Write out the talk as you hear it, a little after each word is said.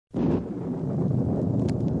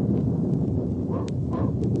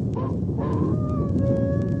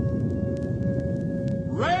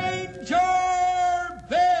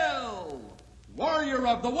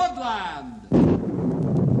of the Woodland.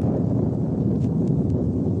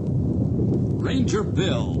 Ranger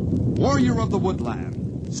Bill, warrior of the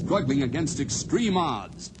woodland, struggling against extreme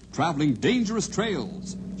odds, traveling dangerous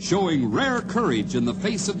trails, showing rare courage in the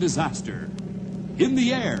face of disaster. In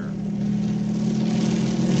the air.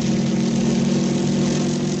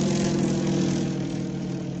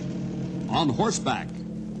 On horseback.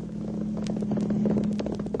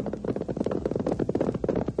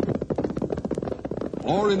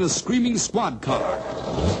 Or in a screaming squad car.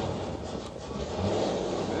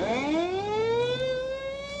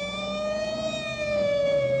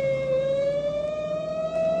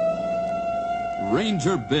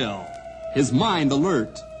 Ranger Bill, his mind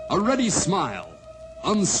alert, a ready smile,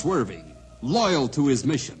 unswerving, loyal to his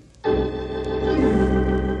mission.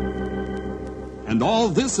 And all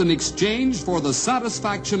this in exchange for the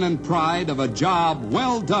satisfaction and pride of a job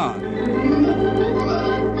well done.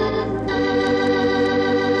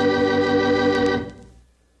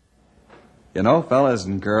 You know, fellas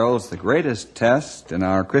and girls, the greatest test in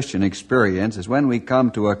our Christian experience is when we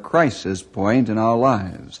come to a crisis point in our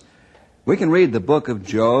lives. We can read the book of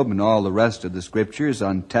Job and all the rest of the scriptures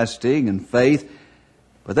on testing and faith,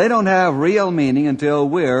 but they don't have real meaning until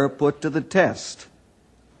we're put to the test.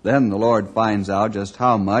 Then the Lord finds out just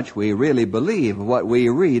how much we really believe what we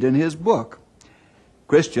read in His book.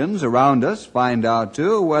 Christians around us find out,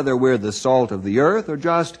 too, whether we're the salt of the earth or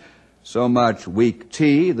just so much weak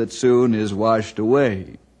tea that soon is washed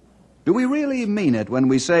away. Do we really mean it when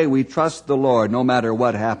we say we trust the Lord no matter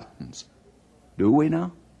what happens? Do we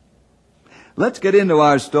now? Let's get into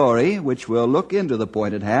our story, which will look into the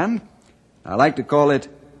point at hand. I like to call it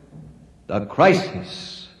The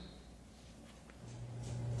Crisis.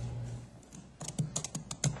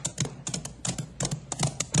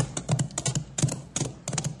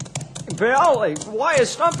 Bill, why is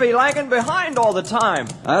Stumpy lagging behind all the time?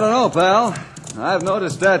 I don't know, pal. I've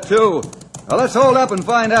noticed that, too. Now, let's hold up and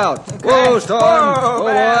find out. Okay. Whoa, Storm. Whoa,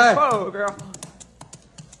 man. Boy. Whoa, girl.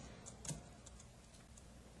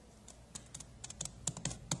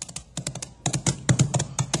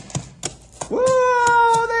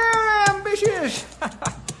 Whoa there, Ambitious!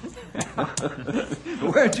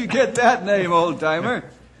 Where'd you get that name, old-timer?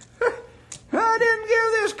 I didn't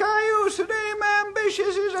give this cayuse the name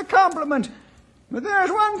Ambitious as a compliment. But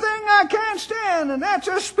there's one thing I can't stand, and that's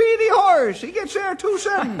a speedy horse. He gets there too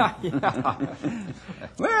sudden. Well,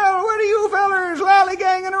 what are you fellers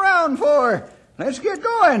lollyganging around for? Let's get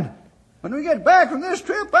going. When we get back from this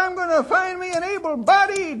trip, I'm going to find me an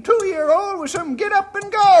able-bodied 2-year-old with some get-up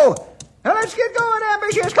and go. Now, let's get going,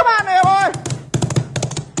 Ambitious. Come on there, boy.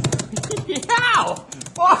 Yow!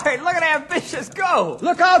 Boy, look at Ambitious go.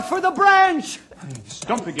 Look out for the branch.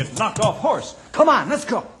 Stumpy gets knocked off horse. Come on, let's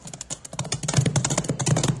go.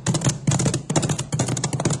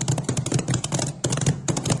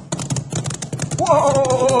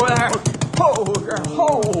 Whoa there. Whoa, girl.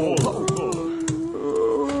 Whoa.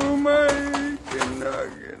 Oh, my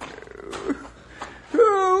nugget.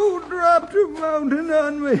 Who dropped a mountain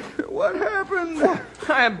on me? What happened?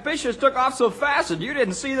 Ambitious took off so fast that you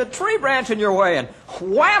didn't see the tree branch in your way, and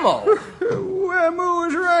whammo! Whammo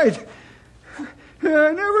was right.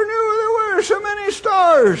 I never knew there were so many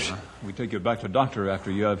stars. We take you back to doctor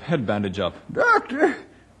after you have head bandage up. Doctor?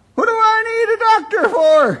 What do I need a doctor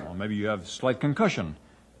for? Well, maybe you have slight concussion.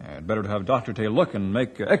 Better to have Dr. Tay look and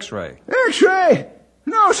make x-ray. X-ray?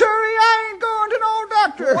 No, sir, I ain't going to no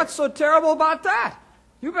doctor. What's so terrible about that?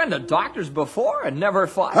 You've been to doctors before and never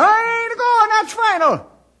fought. I ain't going, that's final.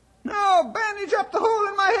 Now, bandage up the hole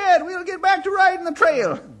in my head. We'll get back to riding the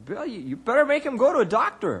trail. Bill, you better make him go to a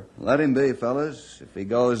doctor. Let him be, fellas. If he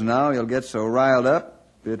goes now, he'll get so riled up,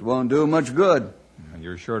 it won't do much good.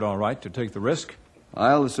 You're sure it all right to take the risk?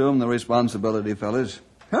 I'll assume the responsibility, fellas.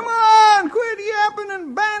 Come on, quit yapping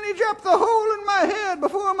and bandage up the hole in my head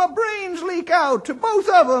before my brains leak out to both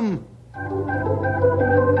of them.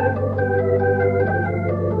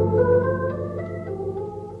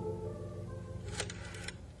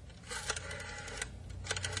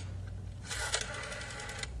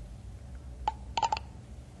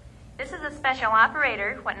 This is a special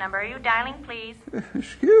operator. What number are you dialing, please?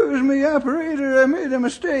 Excuse me, operator. I made a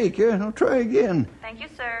mistake. I'll try again. Thank you,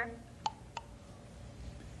 sir.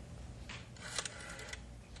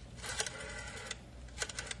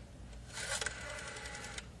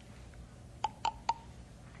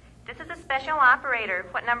 This is a special operator.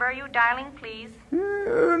 What number are you dialing, please?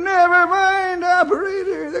 Never mind,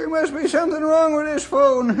 operator. There must be something wrong with this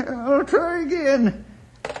phone. I'll try again.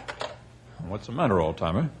 What's the matter,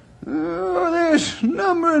 old-timer? Oh, this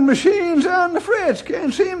numbering machine's on the fritz.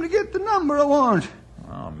 Can't seem to get the number I want.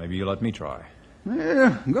 Well, maybe you let me try.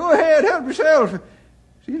 Go ahead, help yourself.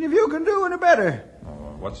 See if you can do any better.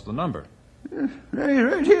 What's the number?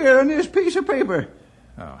 Right here on this piece of paper.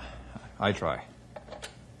 Oh, I try.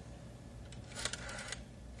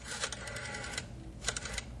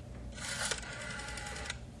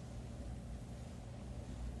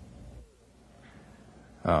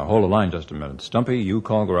 Hold the line just a minute. Stumpy, you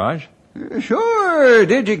call garage? Sure.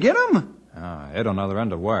 Did you get 'em? Ed on the other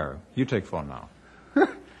end of wire. You take phone now.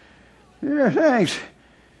 Yeah, thanks.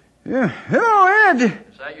 Yeah. Hello, Ed.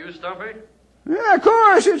 Is that you, Stumpy? Yeah, of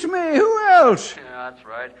course, it's me. Who else? Yeah, that's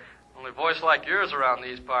right. Only voice like yours around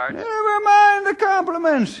these parts. Never mind the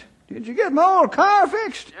compliments. Did you get my old car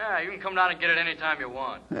fixed? Yeah, you can come down and get it any time you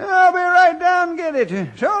want. I'll be right down and get it.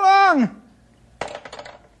 So long.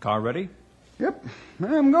 Car ready? Yep.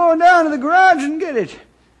 I'm going down to the garage and get it.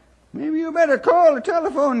 Maybe you better call the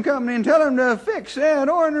telephone company and tell them to fix that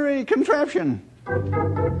ornery contraption.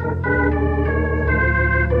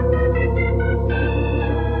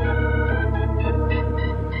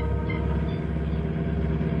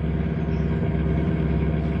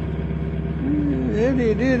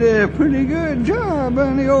 Eddie did a pretty good job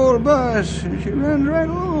on the old bus. She runs right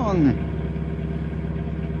along.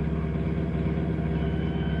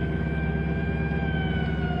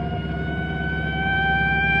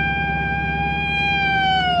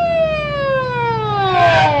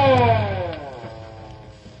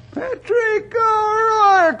 Patrick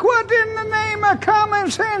O'Rourke, what in the name of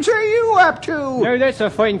common sense are you up to? Now, that's a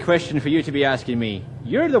fine question for you to be asking me.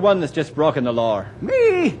 You're the one that's just broken the law.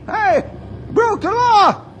 Me? I broke the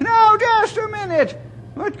law? Now, just a minute.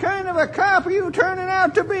 What kind of a cop are you turning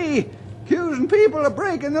out to be? Accusing people of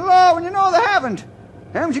breaking the law when you know they haven't.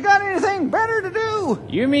 Haven't you got anything better to do?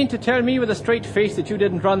 You mean to tell me with a straight face that you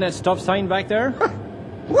didn't run that stop sign back there?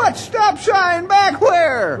 What stop sign back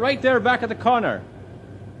where? Right there back at the corner.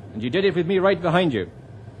 And you did it with me right behind you.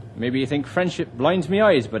 Maybe you think friendship blinds me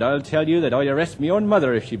eyes, but I'll tell you that I'd arrest me own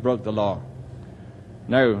mother if she broke the law.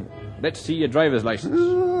 Now, let's see your driver's license.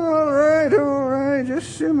 All right.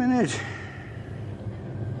 Just a minute.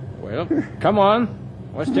 Well, come on.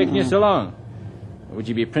 What's taking you so long? Would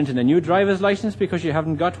you be printing a new driver's license because you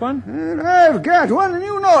haven't got one? And I've got one, and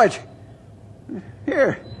you know it.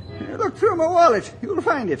 Here, look through my wallet. You'll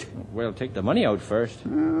find it. Well, take the money out first.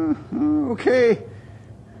 Okay.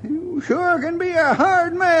 You sure can be a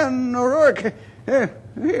hard man, O'Rourke.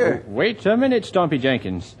 Here. Wait a minute, Stompy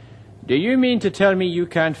Jenkins. Do you mean to tell me you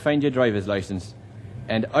can't find your driver's license?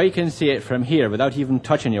 And I can see it from here without even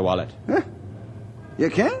touching your wallet. Huh? You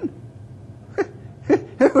can?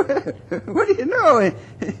 What do you know? It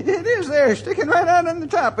is there, sticking right out on the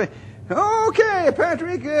top. Okay,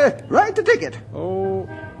 Patrick, write the ticket. Oh,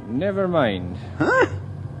 never mind. Huh?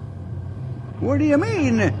 What do you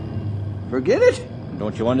mean? Forget it?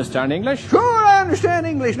 Don't you understand English? Sure, I understand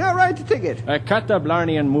English. Now write the ticket. Cut the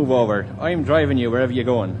blarney and move over. I'm driving you wherever you're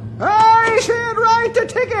going. I said write the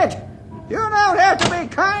ticket. You don't have to be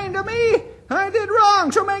kind to me. I did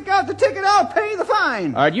wrong, so make out the ticket. I'll pay the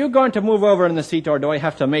fine. Are you going to move over in the seat, or do I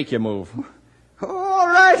have to make you move? All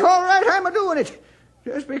right, I'm a-doing it.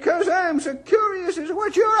 Just because I'm so curious as to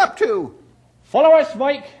what you're up to. Follow us,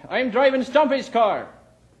 Mike. I'm driving Stumpy's car.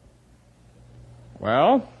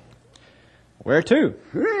 Well, where to?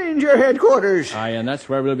 Ranger headquarters. Aye, and that's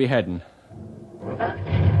where we'll be heading.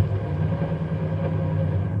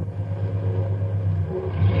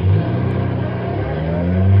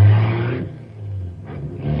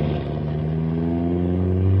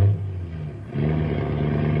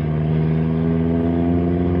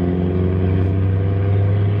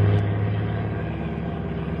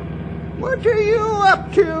 What are you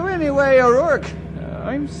up to anyway, O'Rourke?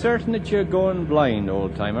 I'm certain that you're going blind,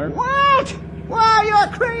 old-timer. What? Why,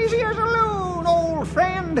 you're crazy as a loon, old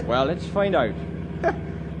friend. Well, let's find out.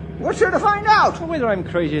 What's there to find out? Whether I'm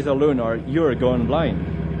crazy as a loon or you're going blind.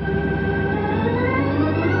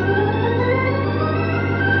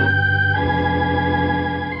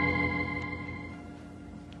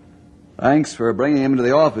 Thanks for bringing him to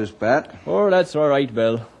the office, Pat. Oh, that's all right,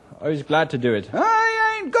 Bill. I was glad to do it.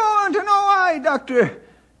 I ain't going to no eye doctor.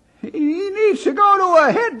 He needs to go to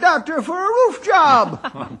a head doctor for a roof job.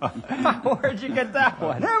 Where'd you get that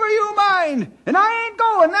one? Never you mind. And I ain't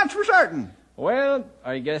going, that's for certain. Well,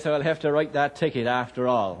 I guess I'll have to write that ticket after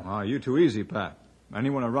all. You too easy, Pat.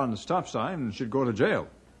 Anyone who runs a stop sign should go to jail.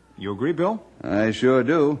 You agree, Bill? I sure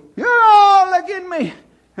do. You're all agin me.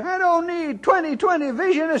 I don't need 20/20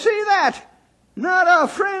 vision to see that. Not a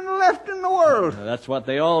friend left in the world. That's what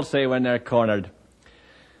they all say when they're cornered.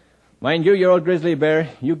 Mind you, old grizzly bear,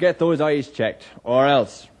 you get those eyes checked, or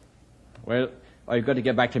else. Well, I've got to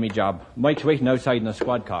get back to me job. Mike's waiting outside in the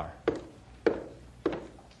squad car.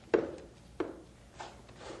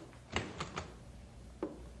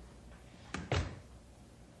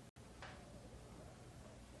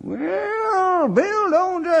 Well, Bill,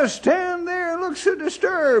 don't just stand there and look so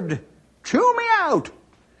disturbed. Chew me out.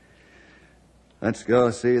 Let's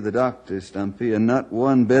go see the doctor, Stumpy, and not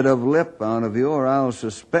one bit of lip out of you, or I'll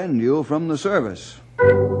suspend you from the service.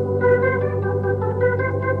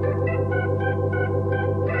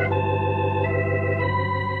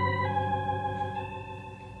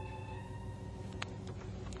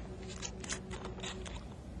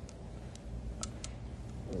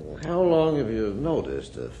 How long have you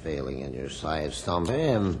noticed a failing in your sight, Stumpy?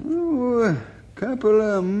 Oh, a couple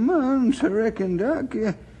of months, I reckon, Doc.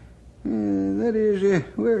 That is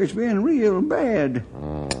where it's been real bad.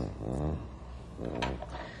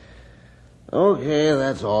 Okay,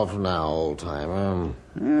 that's all for now, old-timer.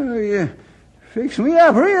 Oh, you fix me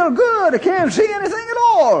up real good. I can't see anything at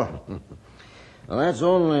all. Well, that's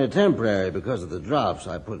only temporary because of the drops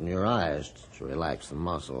I put in your eyes to relax the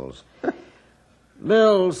muscles.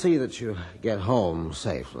 Bill, see that you get home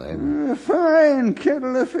safely. A fine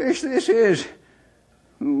kettle of fish this is.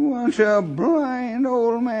 Who wants a blind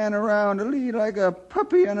old man around to lead like a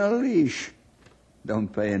puppy on a leash?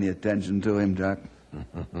 Don't pay any attention to him, Doc.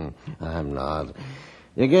 I'm not.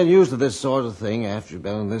 You get used to this sort of thing after you've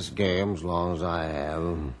been in this game as long as I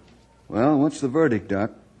have. Well, what's the verdict,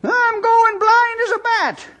 Doc? I'm going blind as a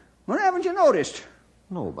bat. What haven't you noticed?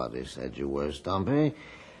 Nobody said you were, Stumpy.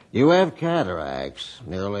 You have cataracts,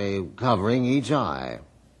 nearly covering each eye.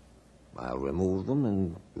 I'll remove them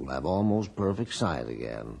and you'll have almost perfect sight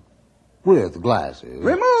again. With glasses.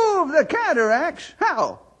 Remove the cataracts?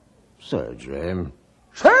 How? Surgery.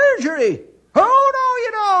 Surgery? Oh, no,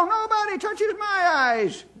 you don't. Nobody touches my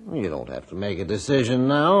eyes. You don't have to make a decision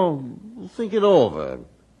now. Think it over.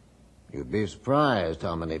 You'd be surprised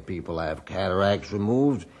how many people have cataracts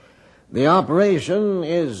removed. The operation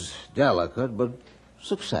is delicate, but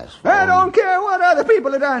successful. I don't care what other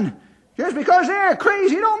people have done. Just because they're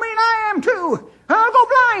crazy don't mean I am too. I'll go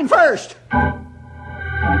blind first.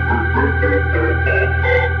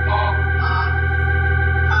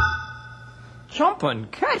 Jumping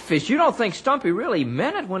catfish, you don't think Stumpy really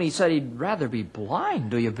meant it when he said he'd rather be blind,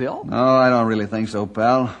 do you, Bill? No, I don't really think so,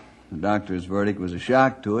 pal. The doctor's verdict was a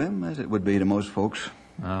shock to him, as it would be to most folks.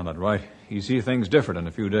 Ah, that's right. You see things different in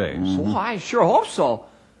a few days. Well, I sure hope so.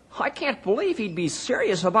 I can't believe he'd be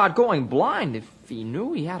serious about going blind if he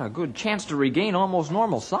knew he had a good chance to regain almost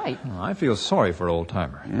normal sight. I feel sorry for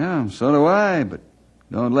old-timer. Yeah, so do I, but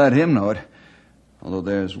don't let him know it. Although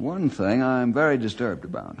there's one thing I'm very disturbed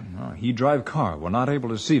about. He drive car. We're not able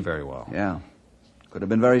to see very well. Yeah. Could have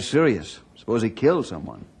been very serious. Suppose he killed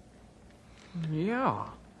someone. Yeah.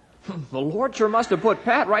 The Lord sure must have put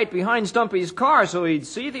Pat right behind Stumpy's car so he'd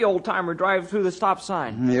see the old-timer drive through the stop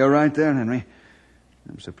sign. You're right there, Henry.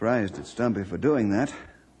 I'm surprised at Stumpy for doing that.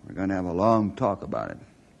 We're going to have a long talk about it.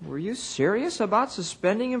 Were you serious about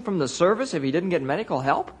suspending him from the service if he didn't get medical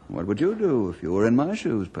help? What would you do if you were in my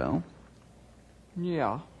shoes, pal?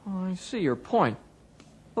 Yeah, I see your point.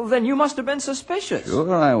 Well, then you must have been suspicious.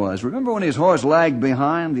 Sure I was. Remember when his horse lagged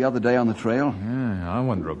behind the other day on the trail? Yeah, I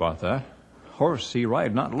wonder about that. Horse he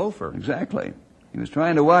ride, not loafer. Exactly. He was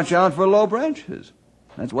trying to watch out for low branches.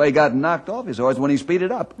 That's why he got knocked off his horse when he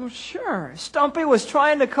speeded up. Well, sure. Stumpy was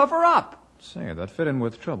trying to cover up. Say, that fit in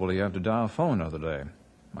with trouble he had to dial phone the other day.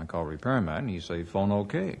 I call repairman, he say phone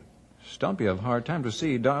okay. Stumpy have a hard time to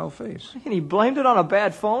see dial face. And he blamed it on a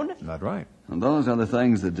bad phone? That right. And those are the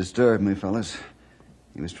things that disturb me, fellas.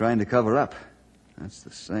 He was trying to cover up. That's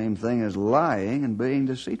the same thing as lying and being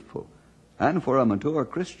deceitful. And for a mature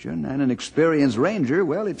Christian and an experienced ranger,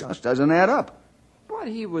 well, it just doesn't add up. But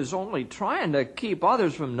he was only trying to keep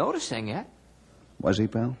others from noticing it. Was he,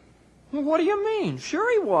 pal? Well, what do you mean?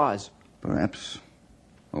 Sure he was. Perhaps.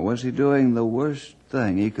 Or was he doing the worst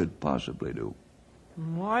thing he could possibly do?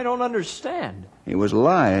 Well, I don't understand. He was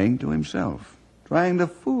lying to himself, trying to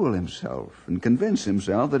fool himself and convince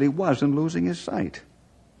himself that he wasn't losing his sight.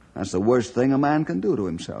 That's the worst thing a man can do to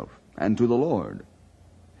himself and to the Lord.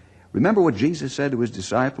 Remember what Jesus said to his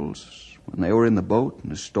disciples when they were in the boat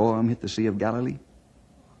and a storm hit the Sea of Galilee?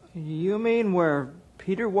 You mean where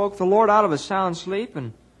Peter woke the Lord out of a sound sleep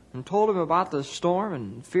and told him about the storm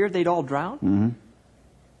and feared they'd all drown? Mm-hmm.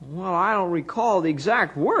 Well, I don't recall the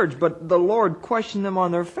exact words, but the Lord questioned them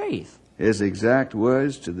on their faith. His exact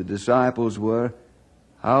words to the disciples were,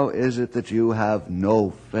 "How is it that you have no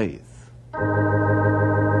faith?"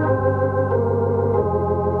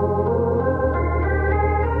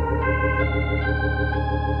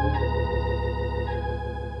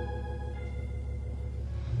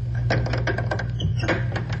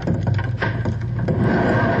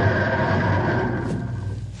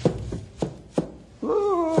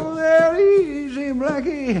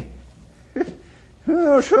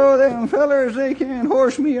 I'll show them fellers they can't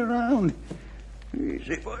horse me around.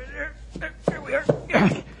 Easy, boy, there we are.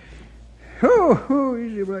 Oh,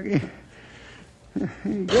 easy, Blackie.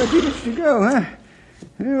 You got the to go, huh?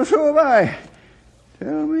 Well, so have I.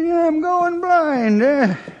 Tell me I'm going blind,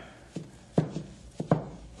 eh?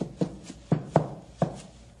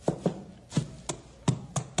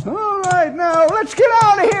 All right, now, let's get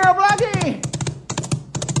out of here, Blackie!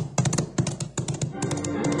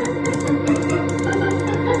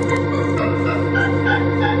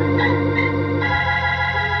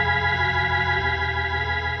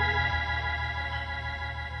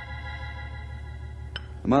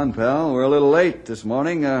 Come on, pal. We're a little late this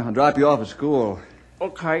morning. I'll drop you off at school.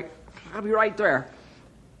 Okay. I'll be right there.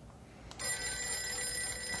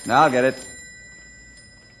 Now I'll get it.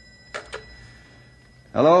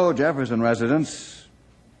 Hello, Jefferson residence.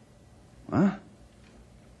 Huh?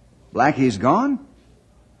 Blackie's gone?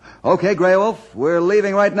 Okay, Grey Wolf. We're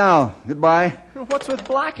leaving right now. Goodbye. What's with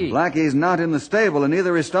Blackie? Blackie's not in the stable, and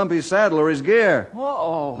neither is Stumpy's saddle or his gear.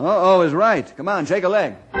 Uh-oh. Uh-oh is right. Come on, shake a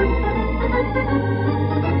leg.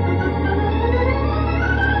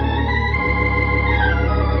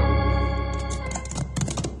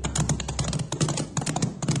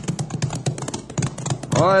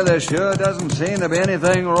 Boy, there sure doesn't seem to be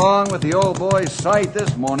anything wrong with the old boy's sight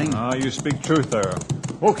this morning. Ah, you speak truth there.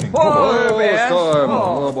 Woking. Oh, man. Storm.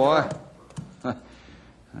 Oh. Oh, boy.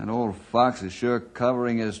 That old fox is sure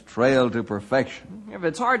covering his trail to perfection. If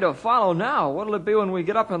it's hard to follow now, what'll it be when we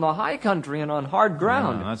get up in the high country and on hard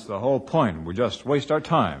ground? Yeah, that's the whole point. We just waste our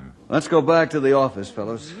time. Let's go back to the office,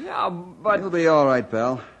 fellows. Yeah, but... He'll be all right,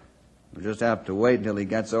 pal. We'll just have to wait until he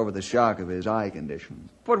gets over the shock of his eye condition.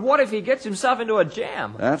 But what if he gets himself into a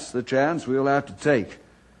jam? That's the chance we'll have to take.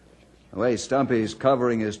 The way Stumpy's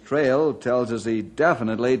covering his trail tells us he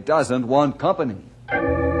definitely doesn't want company.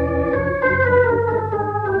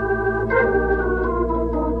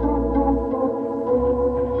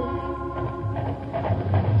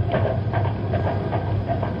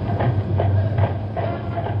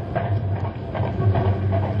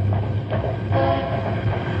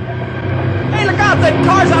 Hey, look out! That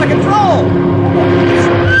car's out of control!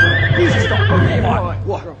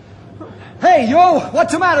 Hey, yo,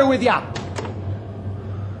 what's the matter with ya?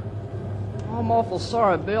 I'm awful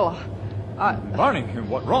sorry, Bill. Barney,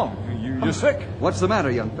 what wrong? You sick? What's the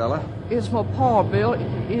matter, young fella? It's my paw, Bill.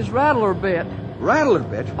 He's rattler bit. Rattler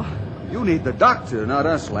bit? You need the doctor, not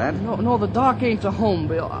us, lad. No, the doc ain't to home,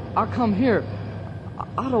 Bill. I come here.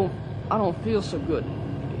 I don't feel so good.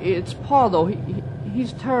 It's paw though.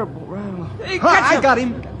 He's terrible rattler. Hey, I got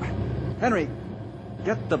him. Henry,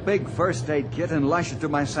 get the big first aid kit and lash it to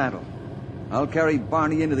my saddle. I'll carry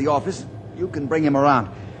Barney into the office. You can bring him around.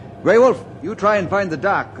 Grey Wolf, you try and find the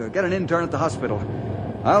doc or get an intern at the hospital.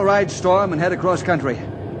 I'll ride Storm and head across country.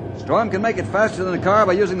 Storm can make it faster than the car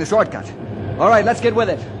by using the shortcut. All right, let's get with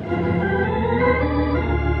it.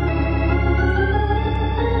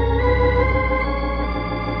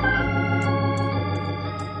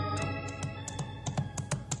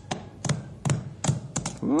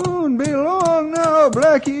 Won't be long now,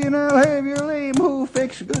 Blackie, and I'll have your lame hoof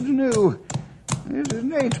fixed good as new. This is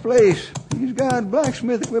Nate's place. He's got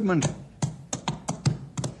blacksmith equipment.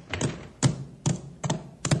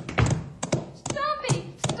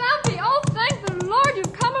 Stumpy! Oh, thank the Lord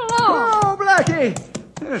you've come along. Oh, Blackie!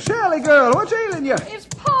 Sally girl, what's ailing you? It's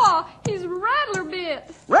Pa. He's rattler bit.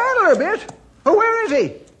 Rattler bit? Oh, where is he?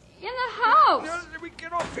 In the house. Let me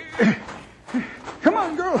get off here. Come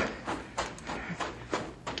on, girl.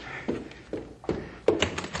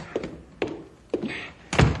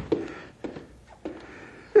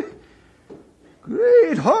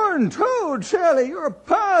 Great horn toad, Sally. Your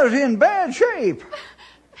pa's in bad shape.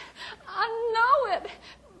 I know it,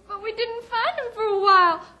 but we didn't find him for a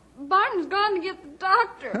while. Barton's gone to get the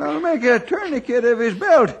doctor. I'll make a tourniquet of his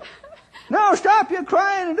belt. Now stop your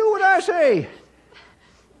crying and do what I say.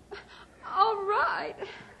 All right.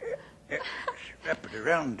 Wrap it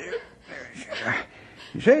around there.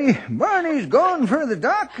 You say Barney's gone for the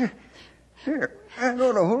doc? Here, I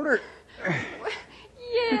ought to hold her.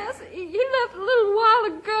 Yes, he left a little while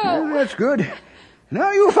ago. Well, that's good.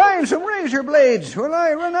 Now you find some razor blades while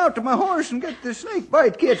I run out to my horse and get the snake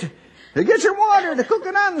bite kit. Get some water to cook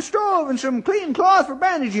it on the stove and some clean cloth for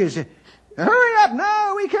bandages. Hurry up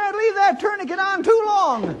now. We can't leave that tourniquet on too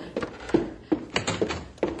long.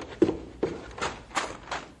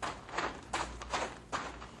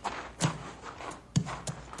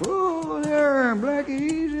 Oh, there, Blackie,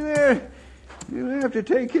 easy there. You'll have to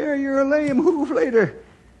take care of your lame hoof later.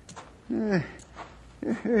 Here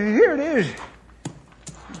it is.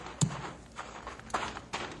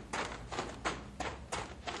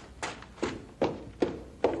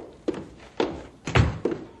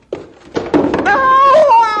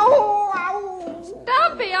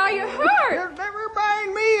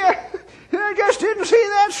 didn't see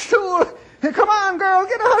that stool. Come on, girl,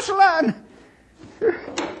 get a hustle on.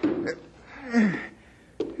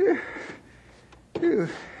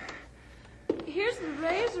 Here's the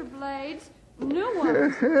razor blades. New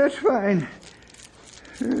ones. That's fine.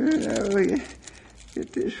 Now we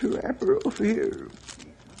get this wrapper over here.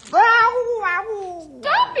 Stumpy,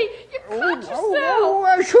 you cut yourself.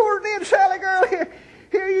 I sure did, Sally girl.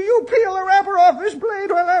 Here, you peel the wrapper off this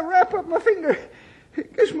blade while I wrap up my finger.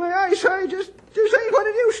 Guess my eyesight just ain't what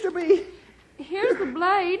it used to be. Here's the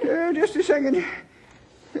blade. Just a second.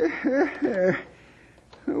 There.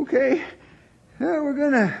 Okay. Now we're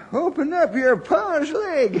gonna open up your pa's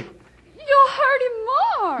leg. You'll hurt him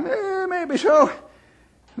more. Maybe so.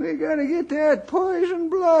 We gotta get that poison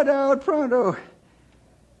blood out pronto.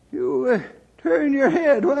 You turn your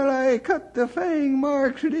head while I cut the fang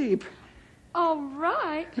marks deep. All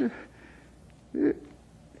right. Here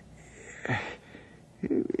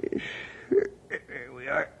we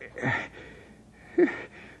are.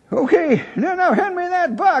 Okay, now hand me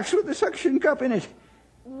that box with the suction cup in it.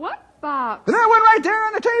 What box? That one right there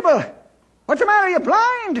on the table. What's the matter, you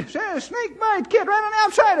blind? Says snake bite kit running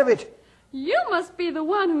outside of it. You must be the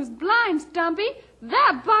one who's blind, Stumpy.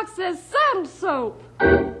 That box says saddle soap.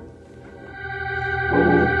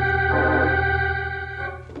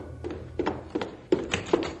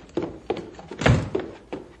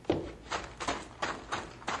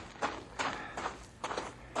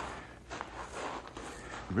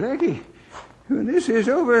 Blackie, when this is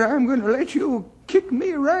over, I'm going to let you kick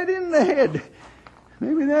me right in the head.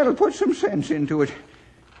 Maybe that'll put some sense into it,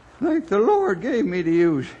 like the Lord gave me to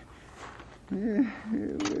use. Where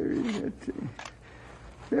is that thing?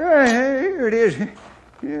 Here it is.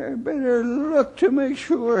 Yeah, I better look to make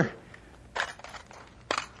sure.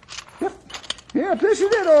 Yep, this is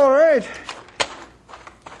it, all right.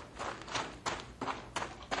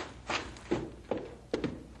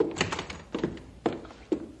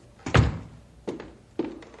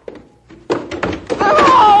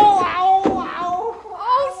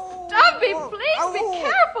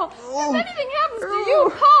 If anything happens to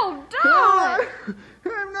you, Paul dies.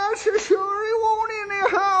 I'm not so sure he won't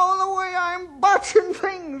anyhow, the way I'm botching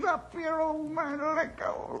things up here, old man. Let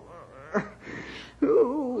go.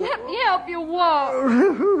 Let me help you walk.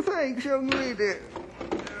 Thanks, young lady.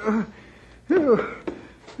 Look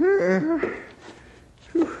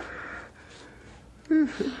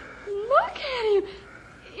at him.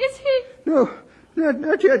 Is he... No,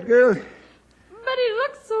 not yet, girl. But he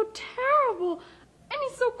looks so terrible. And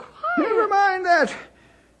he's so quiet. Never mind that.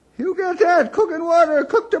 You get that cooking water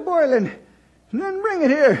cooked to boiling, and then bring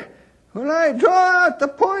it here while I draw out the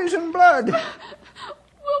poison blood.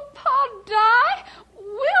 Will Pa die?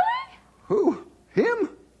 Will he? Who? Him?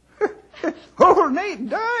 Old Nate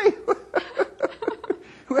die?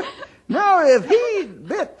 Well, now, if he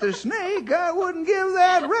bit the snake, I wouldn't give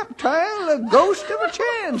that reptile a ghost of a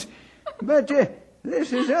chance. But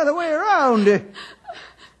this is the other way around.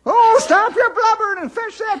 Oh, stop your blubbering and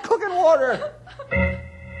fetch that cooking water.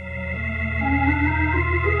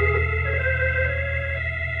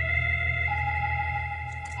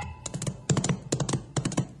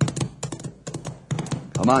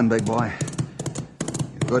 Come on, big boy.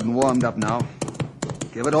 You're good and warmed up now.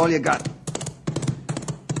 Give it all you got.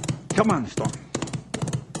 Come on, Storm.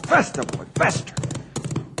 Faster, boy, faster.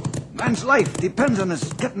 Man's life depends on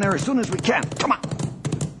us getting there as soon as we can. Come on.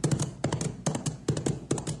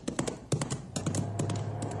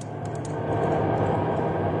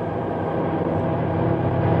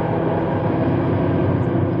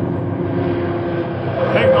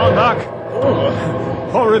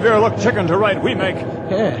 Paul Revere look chicken to right we make.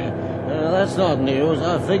 Yeah, that's not news.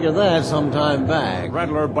 I figured that some time back.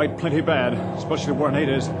 Rattler bite plenty bad, especially where Nate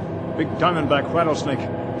is. Big diamondback rattlesnake.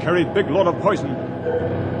 Carried big load of poison.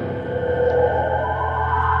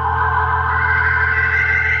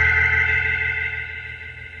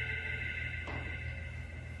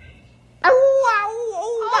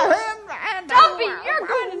 Stumpy, you're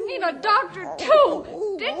going to need a doctor, too.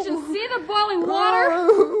 Didn't you see the boiling water?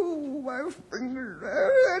 Oh, my fingers.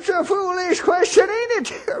 That's a foolish question,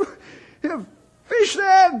 ain't it? Fish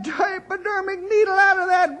that hypodermic needle out of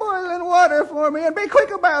that boiling water for me and be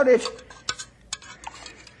quick about it.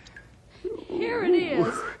 Here it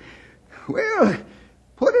is. Well,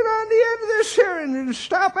 put it on the end of this syringe and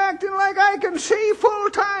stop acting like I can see full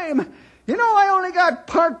time. You know I only got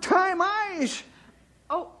part-time eyes.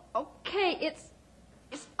 Oh, okay, it's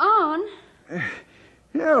on.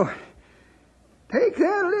 Now, take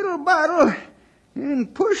that little bottle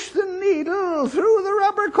and push the needle through the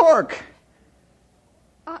rubber cork.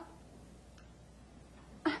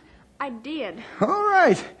 I did. All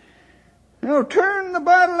right. Now turn the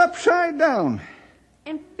bottle upside down.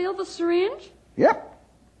 And fill the syringe? Yep.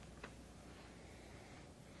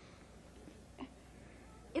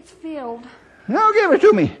 It's filled. Now give it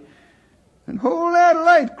to me. And hold that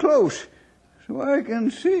light close so I can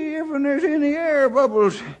see if there's any air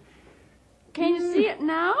bubbles. Can you see it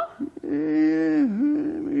now? Let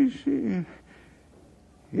me see.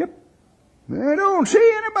 Yep. I don't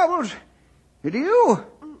see any bubbles. Do you?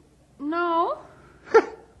 No.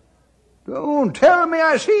 Don't tell me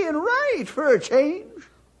I see it right for a change.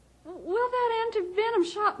 Will that anti-venom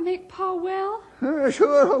shot make Pa well? I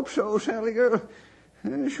sure hope so, Sally girl.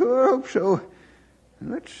 I sure hope so.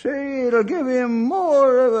 Let's say it'll give him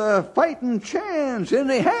more of a fighting chance than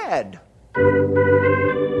he had.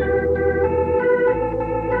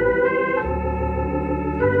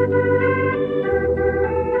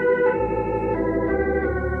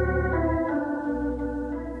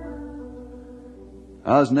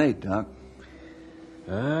 How's Nate, Doc?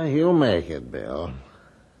 He'll make it, Bill.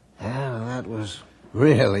 That was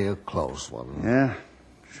really a close one. Yeah,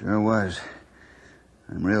 sure was.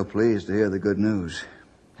 I'm real pleased to hear the good news.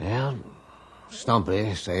 Yeah,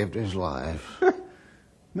 Stumpy saved his life.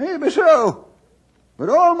 Maybe so, but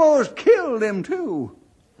almost killed him, too.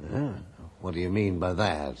 What do you mean by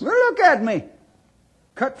that? Well, look at me.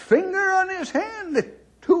 Cut finger on his hand,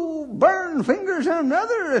 2 burned fingers on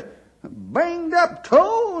another, banged up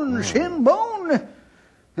toe and shin bone.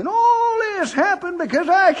 And all this happened because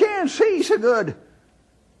I can't see so good.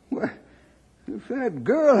 Well, if that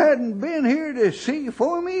girl hadn't been here to see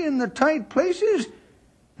for me in the tight places,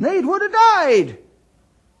 Nate would have died.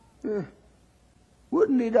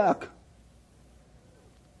 Wouldn't he, Doc?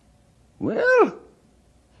 Well?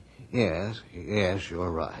 Yes, you're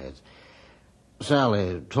right.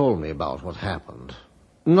 Sally told me about what happened.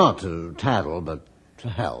 Not to tattle, but to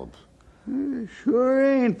help. I sure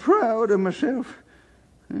ain't proud of myself.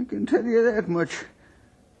 I can tell you that much.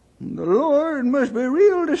 The Lord must be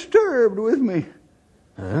real disturbed with me.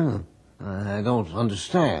 I don't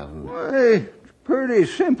understand. Why, it's pretty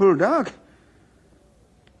simple, Doc.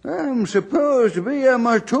 I'm supposed to be a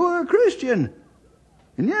mature Christian,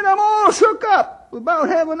 and yet I'm all shook up about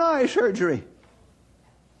having eye surgery.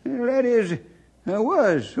 Well, that is, I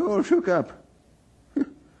was all shook up. I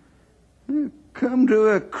come to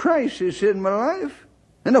a crisis in my life,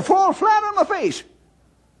 and I fall flat on my face.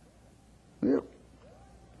 Well,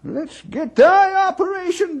 let's get the eye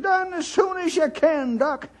operation done as soon as you can,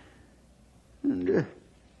 Doc. And,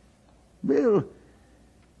 Bill,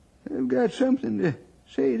 I've got something to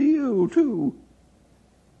say to you, too.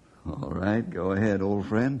 All right, go ahead, old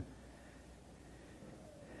friend.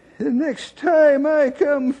 The next time I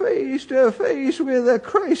come face to face with a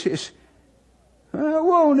crisis, I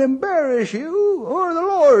won't embarrass you or the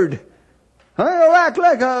Lord. I'll act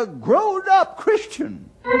like a grown-up Christian.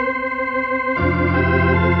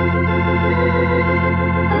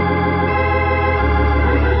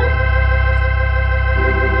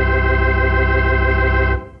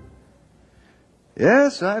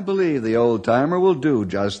 Yes, I believe the old-timer will do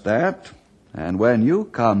just that. And when you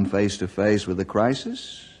come face to face with a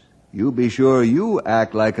crisis, you be sure you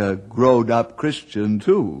act like a grown-up Christian,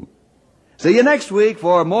 too. See you next week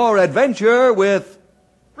for more adventure with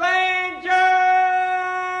Ranger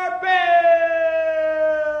Bill!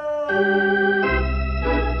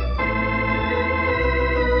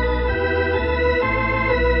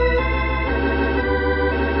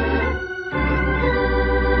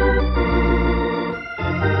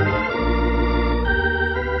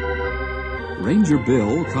 Ranger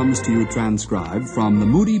Bill comes to you transcribed from the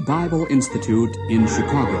Moody Bible Institute in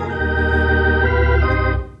Chicago.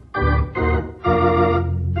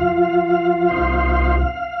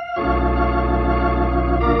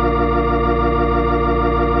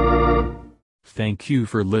 Thank you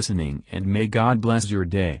for listening, and may God bless your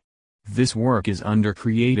day. This work is under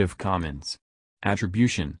Creative Commons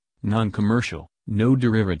Attribution, Non-Commercial, No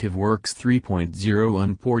Derivative Works 3.0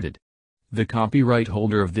 Unported. The copyright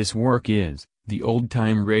holder of this work is the Old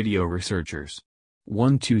Time Radio Researchers.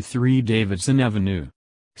 123 Davidson Avenue,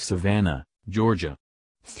 Savannah, Georgia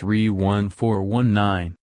 31419.